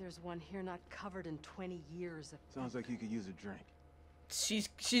 Maybe there's one here not covered in 20 years. Sounds like you could use a drink.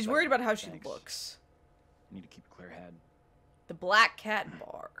 She's worried about how she looks. I need to keep a clear head. The Black Cat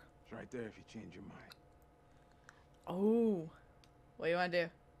Bar. It's right there if you change your mind. Oh. What do you want to do?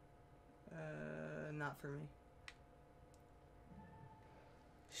 Not for me.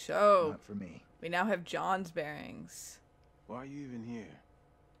 So, Not for me. We now have John's bearings. Why are you even here?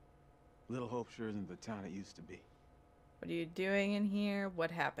 Little Hope sure isn't the town it used to be. What are you doing in here?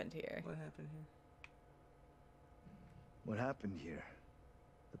 What happened here? What happened here? What happened here?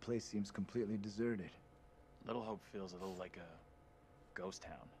 The place seems completely deserted. Little Hope feels a little like a ghost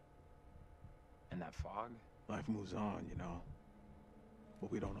town. And that fog? Life moves on, you know.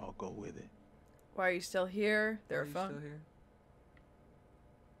 But we don't all go with it. Why are you still here? There are Still phone. here?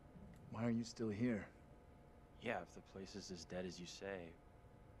 Why are you still here? Yeah, if the place is as dead as you say,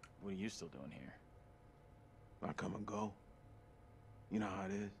 what are you still doing here? I come and go. You know how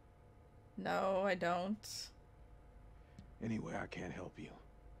it is. No, I don't. Anyway, I can't help you.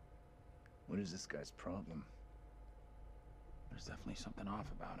 What is this guy's problem? There's definitely something off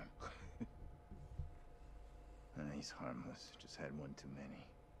about him. He's harmless. Just had one too many.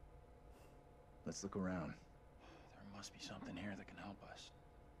 Let's look around. There must be something here that can help us.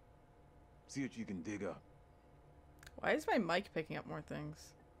 See what you can dig up. Why is my mic picking up more things?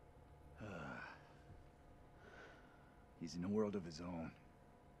 He's in a world of his own.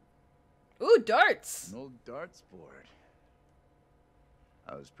 Ooh, darts! An old darts board.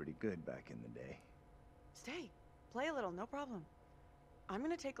 I was pretty good back in the day. Stay. Play a little, no problem. I'm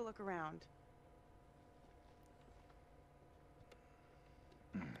gonna take a look around.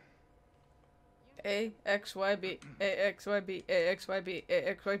 A X Y B A X Y B A X Y B A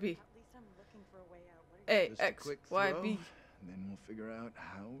X Y B At least I'm looking for a way out. A Just a X quick Y throw, B. and then we'll figure out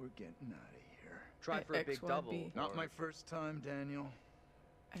how we're getting out of here. Try for a big XYB. double. Not or- my first time, Daniel.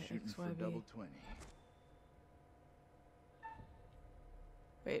 Shooting for XYB. double 20.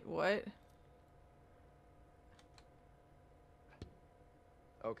 Wait, what?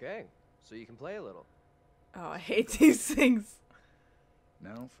 Okay, so you can play a little. Oh, I hate these things.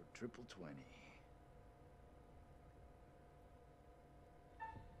 Now for triple 20.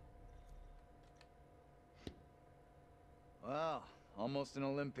 Well, almost an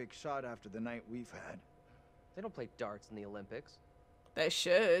Olympic shot after the night we've had. They don't play darts in the Olympics. They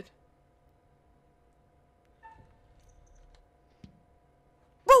should.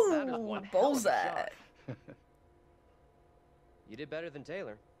 That is Boom! one hell of a Bullseye. shot. You did better than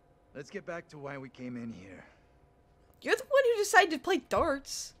Taylor. Let's get back to why we came in here. You're the one who decided to play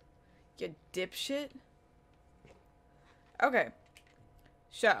darts. You dipshit. Okay.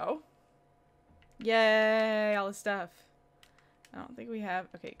 So. Yay, all the stuff. I don't think we have.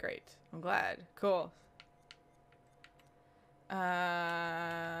 Okay, great. I'm glad. Cool.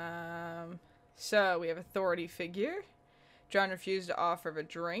 So we have authority figure. John refused to offer a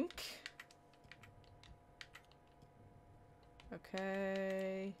drink.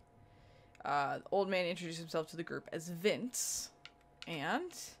 Okay. The old man introduced himself to the group as Vince.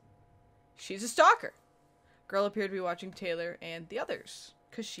 And she's a stalker. Girl appeared to be watching Taylor and the others.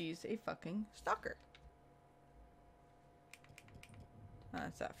 Because she's a fucking stalker.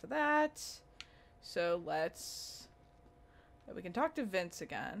 That's that for that. So let's... we can talk to Vince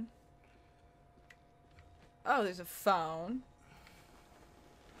again. Oh, there's a phone.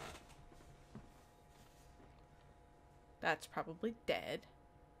 That's probably dead.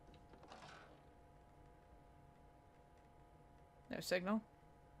 No signal.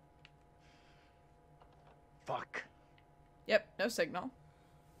 Fuck. Yep, no signal.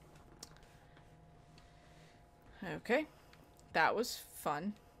 Okay. That was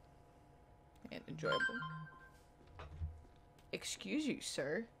fun. And enjoyable. Excuse you,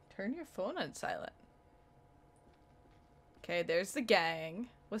 sir. Turn your phone on silent. Okay, there's the gang.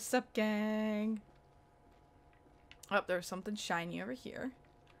 What's up, gang? Oh, there's something shiny over here.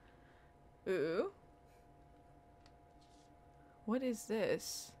 Ooh. What is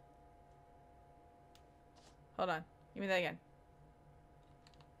this? Hold on. Give me that again.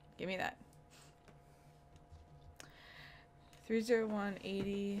 Give me that.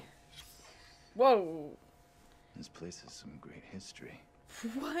 30180. Whoa. This place has some great history.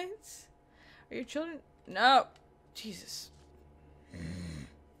 What? Are your children? No. Jesus.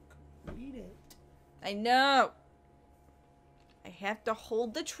 Read it. I know. I have to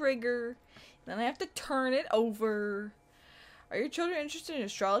hold the trigger Then I have to turn it over. Are your children interested in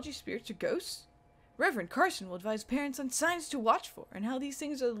astrology, spirits, or ghosts? Reverend Carson will advise parents on signs to watch for and how these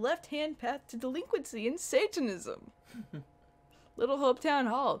things are the left-hand path to delinquency and Satanism. Little Hope Town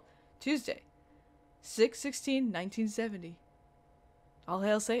Hall, Tuesday, 6/16/1970. All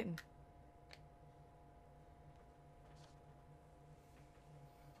hail Satan.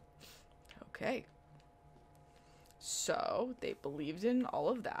 Okay. So, they believed in all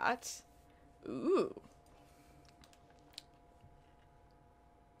of that. Ooh.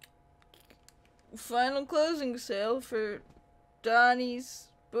 Final closing sale for Donnie's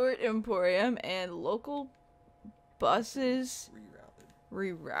Sport Emporium and local buses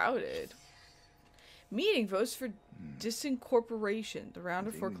rerouted. Meeting votes for disincorporation, the round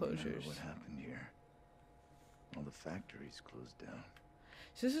of foreclosures. What happened here? All the factories closed down.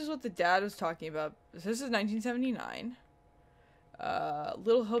 So this is what the dad was talking about. This is 1979.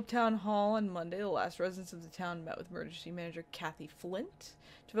 Little Hope Town Hall on Monday, the last residents of the town met with emergency manager Kathy Flint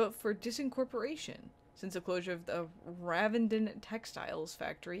to vote for disincorporation. Since the closure of the Ravenden Textiles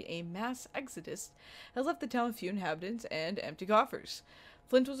factory, a mass exodus has left the town with few inhabitants and empty coffers.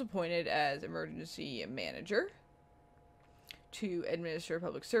 Flint was appointed as emergency manager to administer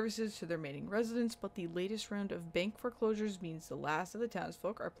public services to the remaining residents, but the latest round of bank foreclosures means the last of the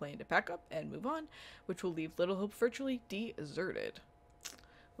townsfolk are planning to pack up and move on, which will leave Little Hope virtually deserted.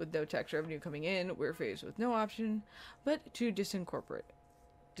 With no tax revenue coming in, we're faced with no option but to disincorporate,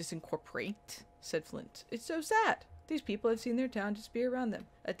 said Flint. It's so sad. These people have seen their town disappear around them.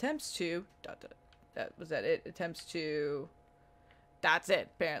 Attempts to... That's it,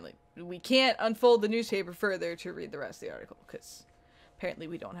 apparently. We can't unfold the newspaper further to read the rest of the article, because apparently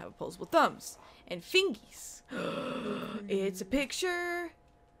we don't have opposable thumbs. And fingies. It's a picture.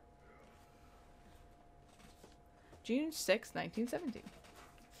 June 6, 1917.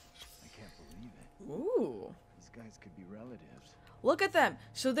 I can't believe it. Ooh. These guys could be relatives. Look at them.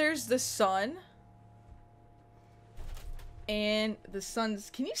 So there's the sun. And the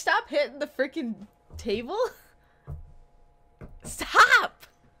sun's... Can you stop hitting the freaking table? Stop!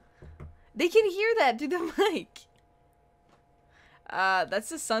 They can hear that through the mic. That's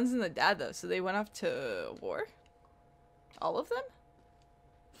the sons and the dad, though. So they went off to war? All of them?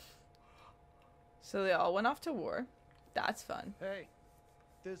 So they all went off to war. That's fun. Hey,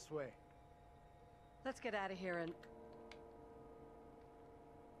 this way. Let's get out of here and...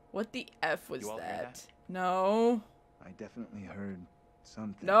 What the F was You all hear that? No. I definitely heard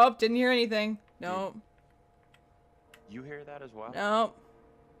something. Nope, didn't hear anything. Nope. You hear that as well? Nope.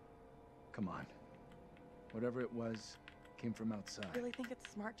 Come on. Whatever it was came from outside. I really think it's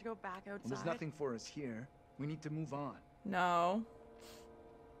smart to go back outside. Well, there's nothing for us here. We need to move on. No.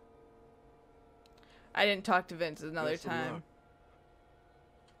 I didn't talk to Vince another Best of time. luck.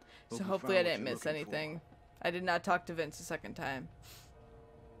 So Hope you hopefully I found what didn't you're miss looking for. anything. I did not talk to Vince a second time.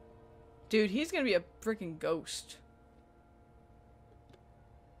 Dude, he's gonna be a freaking ghost.